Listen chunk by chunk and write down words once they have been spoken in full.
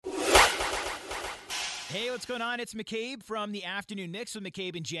Hey, what's going on? It's McCabe from the Afternoon Mix with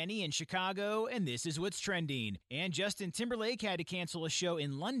McCabe and Jenny in Chicago, and this is what's trending. And Justin Timberlake had to cancel a show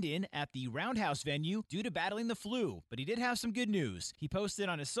in London at the Roundhouse venue due to battling the flu, but he did have some good news. He posted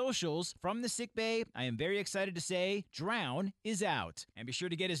on his socials, "From the sick bay, I am very excited to say, Drown is out. And be sure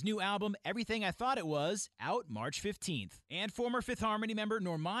to get his new album, Everything I Thought It Was, out March 15th. And former Fifth Harmony member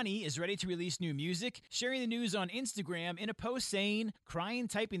Normani is ready to release new music, sharing the news on Instagram in a post saying, "Crying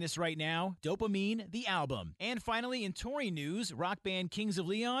typing this right now, DOPAMINE, the album." And finally, in touring news, rock band Kings of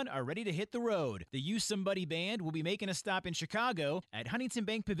Leon are ready to hit the road. The You Somebody Band will be making a stop in Chicago at Huntington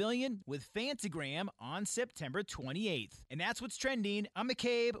Bank Pavilion with Fantagram on September 28th. And that's what's trending. I'm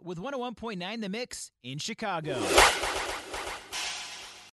McCabe with 101.9 The Mix in Chicago.